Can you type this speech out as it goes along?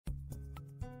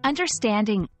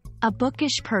Understanding a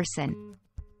bookish person.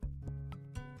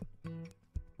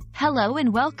 Hello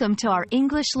and welcome to our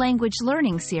English language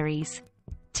learning series.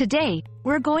 Today,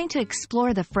 we're going to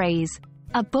explore the phrase,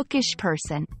 a bookish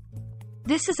person.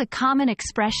 This is a common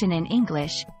expression in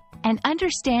English, and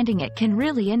understanding it can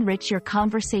really enrich your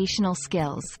conversational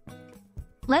skills.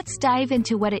 Let's dive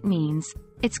into what it means,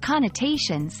 its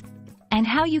connotations, and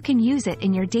how you can use it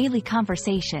in your daily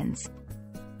conversations.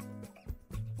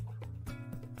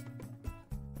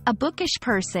 A bookish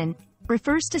person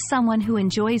refers to someone who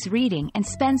enjoys reading and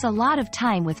spends a lot of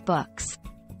time with books.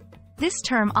 This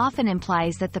term often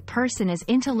implies that the person is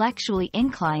intellectually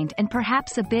inclined and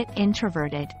perhaps a bit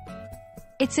introverted.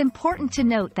 It's important to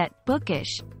note that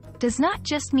bookish does not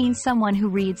just mean someone who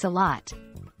reads a lot,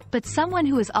 but someone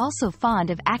who is also fond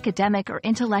of academic or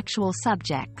intellectual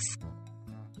subjects.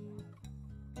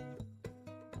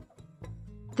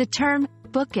 The term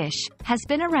bookish has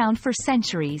been around for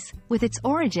centuries, with its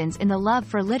origins in the love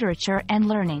for literature and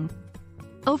learning.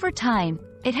 Over time,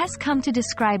 it has come to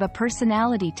describe a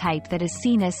personality type that is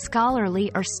seen as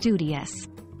scholarly or studious.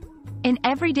 In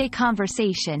everyday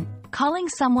conversation, calling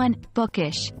someone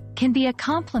bookish can be a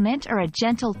compliment or a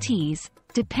gentle tease,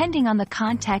 depending on the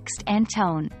context and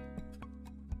tone.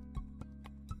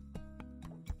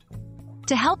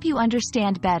 To help you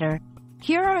understand better,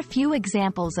 here are a few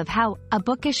examples of how a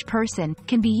bookish person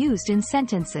can be used in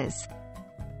sentences.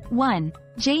 1.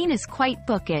 Jane is quite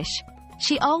bookish.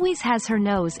 She always has her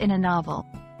nose in a novel.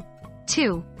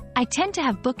 2. I tend to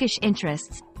have bookish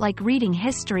interests, like reading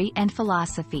history and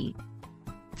philosophy.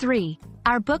 3.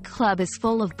 Our book club is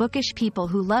full of bookish people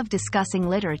who love discussing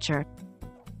literature.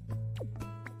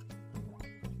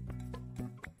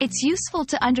 It's useful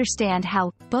to understand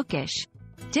how bookish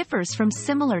differs from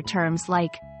similar terms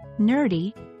like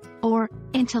nerdy or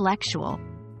intellectual.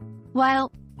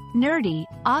 While nerdy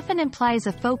often implies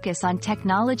a focus on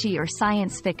technology or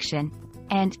science fiction,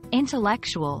 and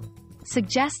intellectual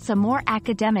suggests a more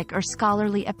academic or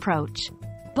scholarly approach,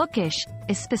 bookish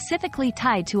is specifically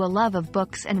tied to a love of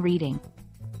books and reading.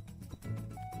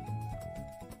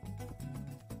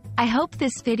 I hope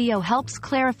this video helps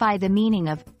clarify the meaning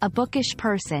of a bookish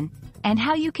person and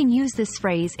how you can use this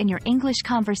phrase in your English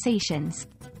conversations.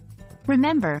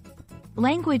 Remember,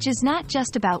 language is not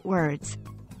just about words.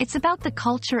 It's about the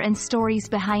culture and stories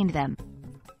behind them.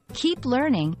 Keep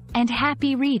learning, and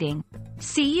happy reading.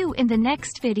 See you in the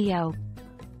next video.